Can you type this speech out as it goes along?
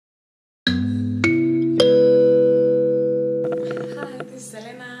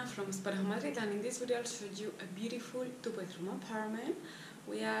Espejo Madrid, and in this video I'll show you a beautiful 2-bedroom apartment.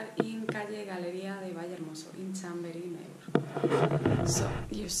 We are in Calle Galería de Valle Hermoso in Chamberí neighborhood. So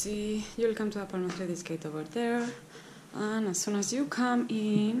you'll come to the apartment through this gate over there, and as soon as you come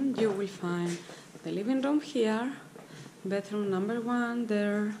in you will find the living room here, bedroom number 1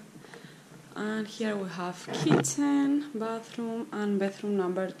 there, and here we have kitchen, bathroom, and bedroom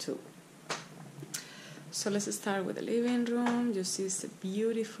number 2. So let's start with the living room. You see it's a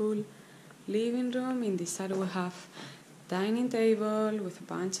beautiful living room. In this side we have dining table with a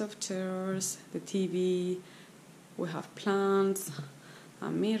bunch of chairs, the TV, we have plants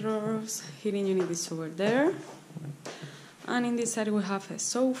and mirrors. Heating unit is over there. And in this side we have a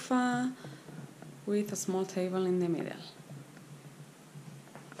sofa with a small table in the middle.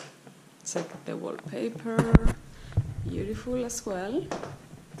 Check the wallpaper, beautiful as well.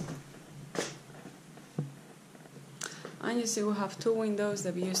 And you see we have 2 windows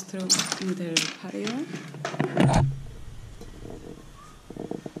that views through the patio.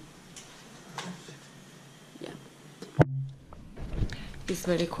 Yeah. It's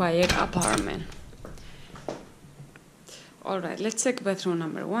very quiet apartment. Alright, let's check bedroom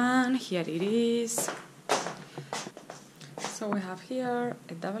number 1. Here it is. So we have here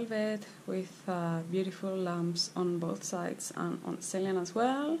a double bed with beautiful lamps on both sides and on the ceiling as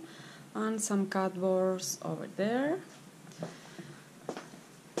well, and some cupboards over there.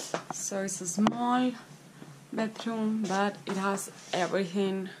 So it's a small bedroom, but it has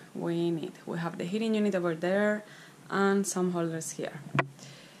everything we need. We have the heating unit over there and some holders here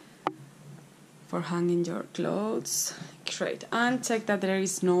for hanging your clothes. Great. And check that there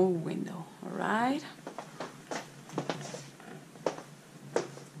is no window. Alright?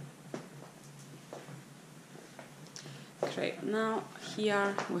 Great. Now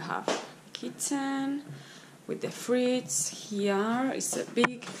here we have kitchen with the fridge. Here is a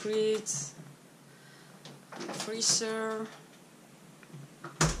big fridge, freezer.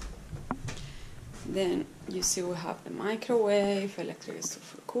 Then you see we have the microwave, electric stove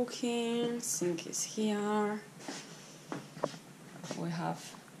for cooking, sink is here. We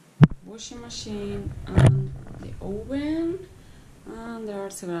have washing machine and the oven, and there are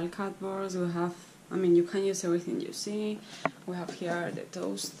several cupboards. We have, you can use everything you see. We have here the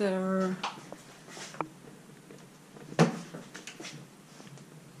toaster,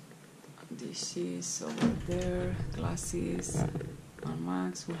 dishes over there, glasses and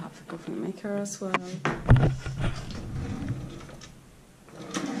mugs. We have a coffee maker as well.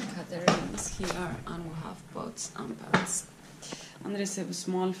 Caterings here, and we have pots and pans. And there is a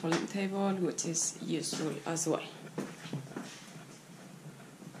small folding table which is useful as well.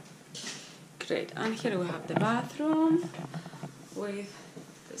 Great, and here we have the bathroom with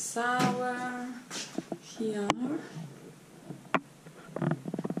the shower here,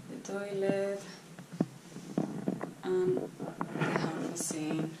 the toilet, and the hand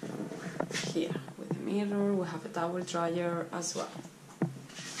machine here with a mirror. We have a towel dryer as well.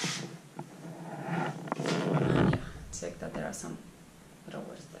 And check that there are some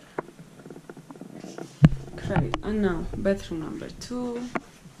drawers there. Great, and now bedroom number 2.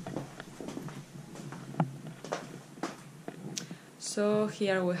 So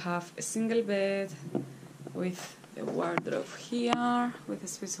here we have a single bed with the wardrobe here, with a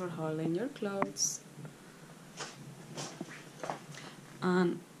space for holding your clothes,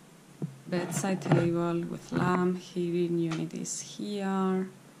 and bedside table with lamp. Heating unit is here,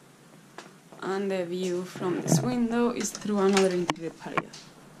 and the view from this window is through another interior patio,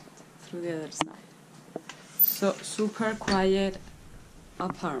 through the other side. So super quiet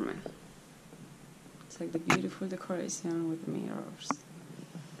apartment. Like the beautiful decoration with mirrors.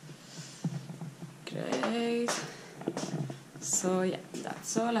 Great. So yeah,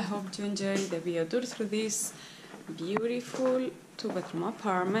 that's all. I hope you enjoyed the video tour through this beautiful 2-bedroom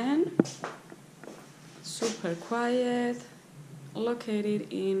apartment. Super quiet, located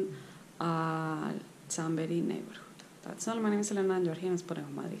in Chamberí neighborhood. That's all. My name is Elena and you're here in Espejo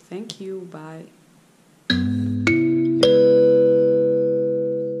Madrid. Thank you. Bye.